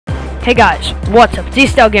Hey guys, what's up?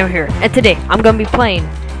 Z-Style Gamer here, and today I'm going to be playing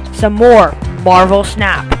some more Marvel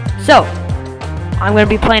Snap. So, I'm going to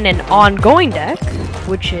be playing an ongoing deck,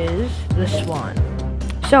 which is this one.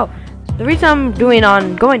 So, the reason I'm doing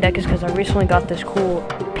ongoing deck is because I recently got this cool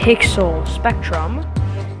Pixel Spectrum,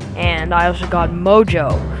 and I also got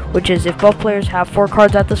Mojo, which is if both players have 4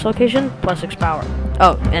 cards at this location, plus 6 power.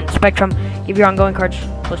 Oh, and Spectrum, give your ongoing cards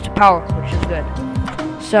plus 2 power, which is good.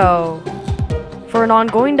 So, for an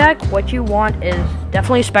ongoing deck, what you want is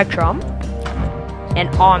definitely Spectrum and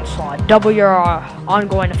Onslaught. Double your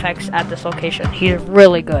ongoing effects at this location. He's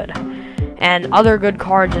really good. And other good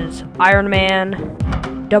cards is Iron Man,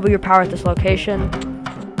 double your power at this location.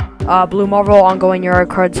 Blue Marvel, ongoing your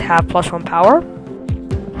cards have plus 1 power.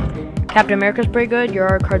 Captain America's pretty good.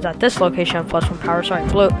 Your cards at this location have plus 1 power. Sorry,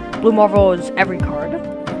 Blue Marvel is every card.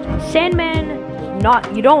 Sandman,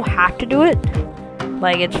 you don't have to do it.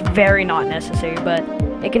 Like, it's very not necessary, but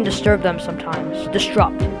it can disturb them sometimes.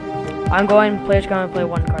 Disrupt. Player's going to play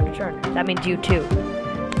 1 card a turn. That means you too.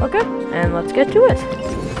 Okay, and let's get to it.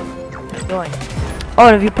 Going. Oh,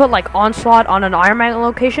 and if you put, like, Onslaught on an Iron Man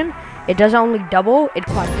location, it doesn't only double, it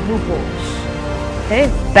quadruples. Okay,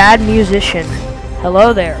 Bad Musician.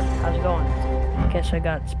 Hello there. How's it going? Okay, so I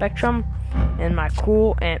got Spectrum and my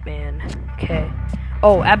cool Ant-Man. Okay.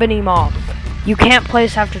 Oh, Ebony Maw. You can't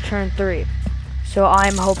place after turn 3. So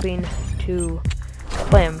I'm hoping to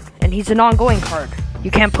play him. And he's an ongoing card.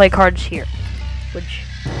 You can't play cards here, which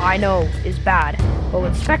I know is bad. But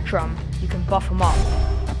with Spectrum, you can buff him up.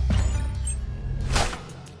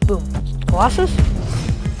 Boom. Colossus.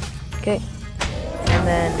 Okay. And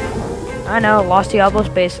then, I know, lost Diablo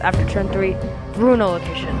space after turn 3. Ruin a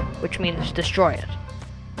location, which means destroy it.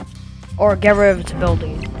 Or get rid of its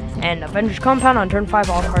ability. And Avengers Compound on turn 5,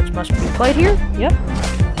 all cards must be played here. Yep.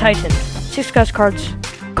 Titan. 6 guys cards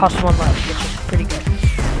cost 1 less, which is pretty good.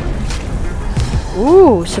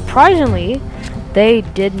 Ooh, surprisingly, they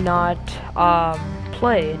did not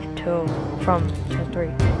play from turn 3.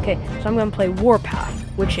 Okay, so I'm gonna play Warpath,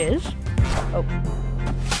 which is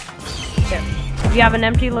there. If you have an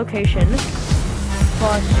empty location,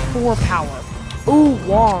 plus 4 power. Ooh,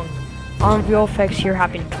 Wong. On-real effects here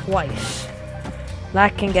happen twice.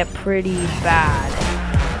 That can get pretty bad.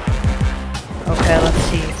 Okay, let's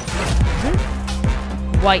see.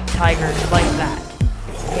 White Tiger, like that.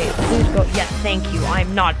 Okay, please go. Yes, thank you.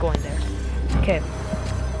 I'm not going there. Okay.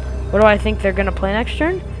 What do I think they're gonna play next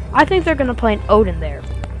turn? I think they're gonna play an Odin there,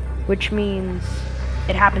 which means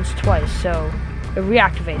it happens twice, so it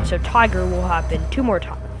reactivates. So Tiger will happen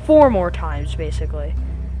 4 more times, basically.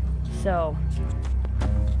 So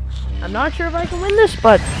I'm not sure if I can win this,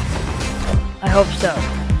 but I hope so.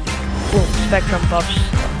 Boom, Spectrum buffs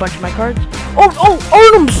a bunch of my cards. Oh,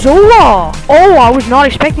 Arnim Zola! Oh, I was not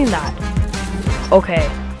expecting that. Okay.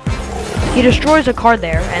 He destroys a card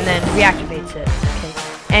there, and then reactivates it. Okay.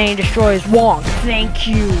 And he destroys Wong. Thank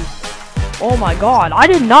you. Oh my god, I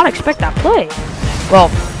did not expect that play. Well,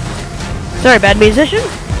 sorry, Bad Musician.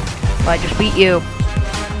 But I just beat you.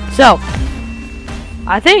 So,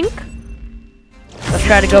 I think let's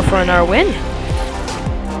try to go for another win.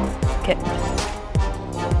 Okay.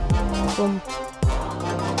 Boom.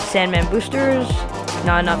 Sandman boosters.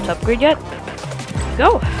 Not enough to upgrade yet.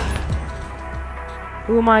 Go.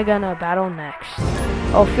 Who am I gonna battle next?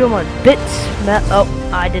 Oh, Fieldman. Oh,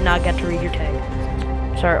 I did not get to read your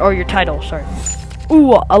tag. Sorry, or your title, sorry.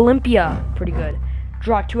 Ooh, Olympia. Pretty good.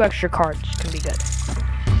 Draw 2 extra cards. Can be good.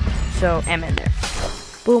 So, I'm in there.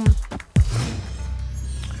 Boom.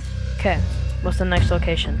 Okay. What's the next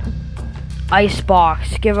location?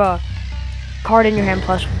 Icebox. Give a card in your hand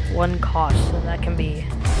plus 1 cost. So that can be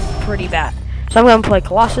pretty bad. So I'm going to play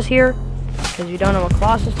Colossus here. Because you don't know what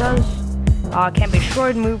Colossus does. Can't be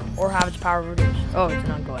destroyed, moved, or have its power reduced. Oh, it's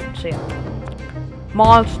not going. So yeah.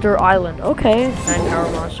 Monster Island. Okay. 9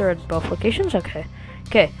 power monster at both locations. Okay.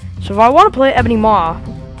 Okay. So if I want to play Ebony Maw,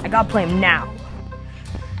 I got to play him now.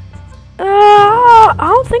 I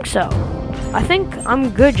don't think so. I think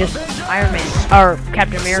I'm good just Iron Man, or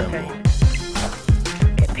Captain America.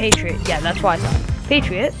 Okay, Patriot, yeah, that's what I thought.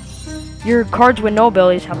 Patriot, your cards with no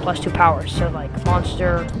abilities have plus 2 powers, so like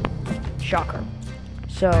Monster, Shocker.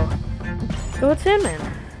 So it's Sandman.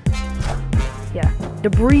 Yeah,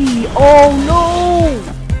 Debris, oh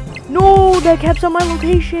no! No, that kept on my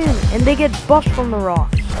location, and they get buffed from the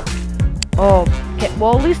rocks. Oh, okay,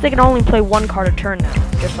 well at least they can only play 1 card a turn now,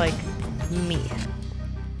 just like me.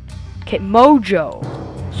 Okay, Mojo.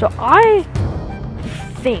 So I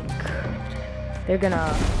think they're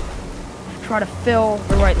gonna try to fill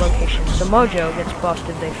the right location. So Mojo gets buffed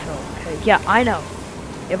if they fill. Okay, yeah, I know.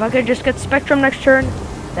 If I could just get Spectrum next turn,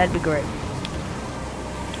 that'd be great.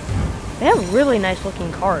 They have really nice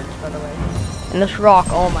looking cards, by the way. And this rock,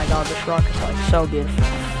 oh my god, this rock is like so beautiful.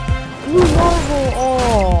 Blue Marvel,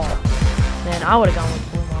 oh! Man, I would have gone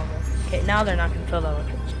with Blue Marvel. Okay, now they're not going to fill that with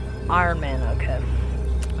Iron Man, okay.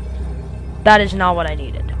 That is not what I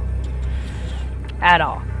needed. At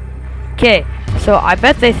all. Okay, so I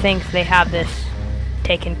bet they think they have this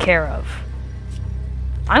taken care of.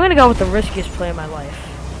 I'm going to go with the riskiest play of my life.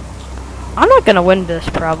 I'm not going to win this,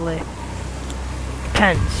 probably.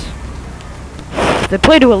 Depends. If they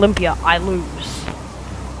play to Olympia, I lose.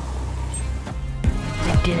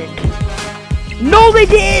 They didn't. No, they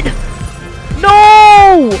did!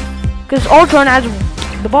 No! Because Ultron has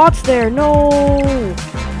the bots there. No!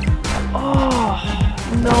 Oh,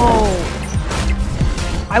 no.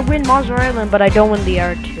 I win Monster Island, but I don't win the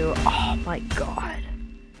R2. Oh, my God.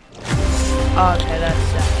 Okay, that's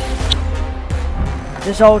sad.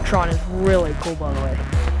 This Ultron is really cool, by the way.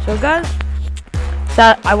 So, guys,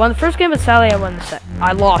 I won the first game, but sadly I won the second.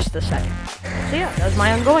 I lost the second. So yeah, that was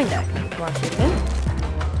my ongoing deck. You want to see it again?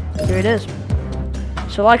 Here it is.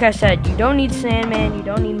 So like I said, you don't need Sandman, you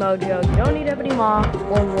don't need Mojo, you don't need Ebony Maw,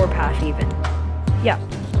 or Warpath even. Yeah,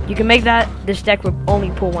 you can make this deck with only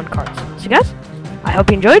pull 1 cards. So guys, I hope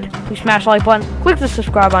you enjoyed. Please smash the like button, click the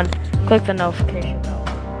subscribe button, click the notification bell.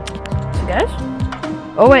 So guys,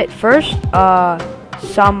 oh wait, first,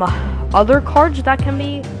 some other cards that can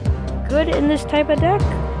be good in this type of deck.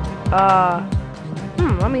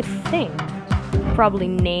 Let me think. Probably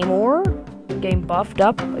Namor getting buffed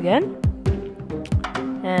up again.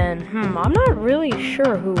 And I'm not really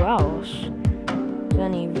sure who else is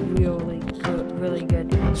any really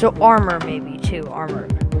good. So Armor maybe too. Armor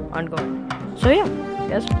ongoing. So yeah,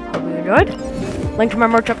 guys, hope you enjoyed. Link to my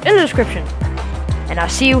merch up in the description. And I'll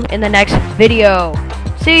see you in the next video.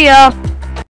 See ya!